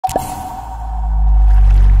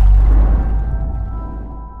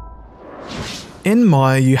In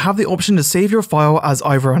Maya, you have the option to save your file as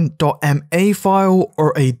either a .ma file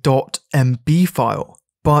or a .mb file.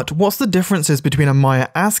 But what's the differences between a Maya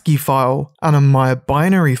Ascii file and a Maya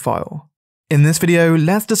binary file? In this video,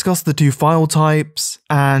 let's discuss the two file types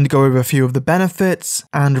and go over a few of the benefits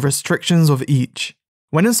and restrictions of each.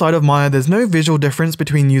 When inside of Maya, there's no visual difference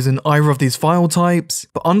between using either of these file types,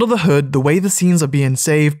 but under the hood, the way the scenes are being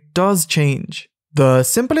saved does change. The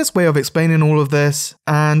simplest way of explaining all of this,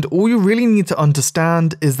 and all you really need to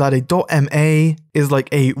understand, is that a .ma is like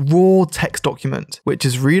a raw text document, which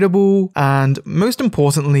is readable and, most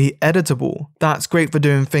importantly, editable. That's great for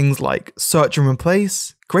doing things like search and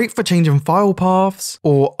replace, great for changing file paths,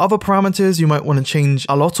 or other parameters you might want to change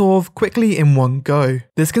a lot of quickly in one go.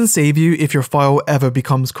 This can save you if your file ever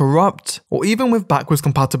becomes corrupt, or even with backwards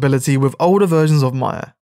compatibility with older versions of Maya.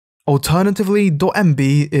 Alternatively,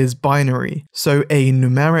 .mb is binary, so a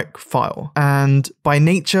numeric file, and by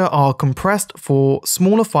nature are compressed for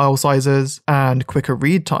smaller file sizes and quicker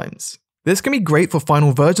read times. This can be great for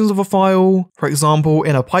final versions of a file. For example,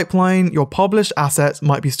 in a pipeline, your published assets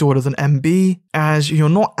might be stored as an MB, as you're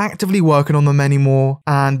not actively working on them anymore,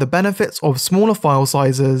 and the benefits of smaller file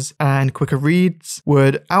sizes and quicker reads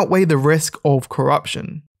would outweigh the risk of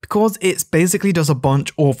corruption. Because it's basically just a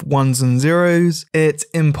bunch of ones and zeros, it's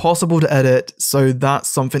impossible to edit, so that's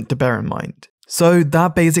something to bear in mind. So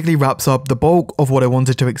that basically wraps up the bulk of what I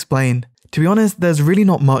wanted to explain. To be honest, there's really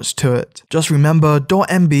not much to it. Just remember,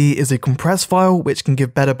 .mb is a compressed file which can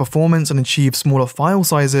give better performance and achieve smaller file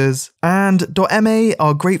sizes, and .ma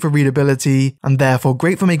are great for readability and therefore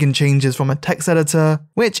great for making changes from a text editor,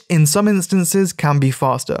 which in some instances can be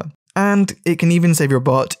faster. And it can even save your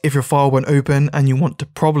butt if your file won't open and you want to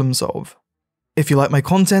problem solve. If you like my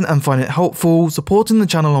content and find it helpful, supporting the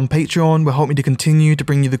channel on Patreon will help me to continue to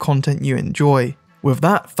bring you the content you enjoy. With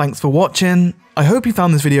that, thanks for watching. I hope you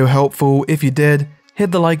found this video helpful. If you did,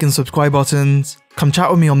 hit the like and subscribe buttons, come chat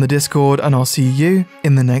with me on the Discord, and I'll see you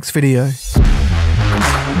in the next video.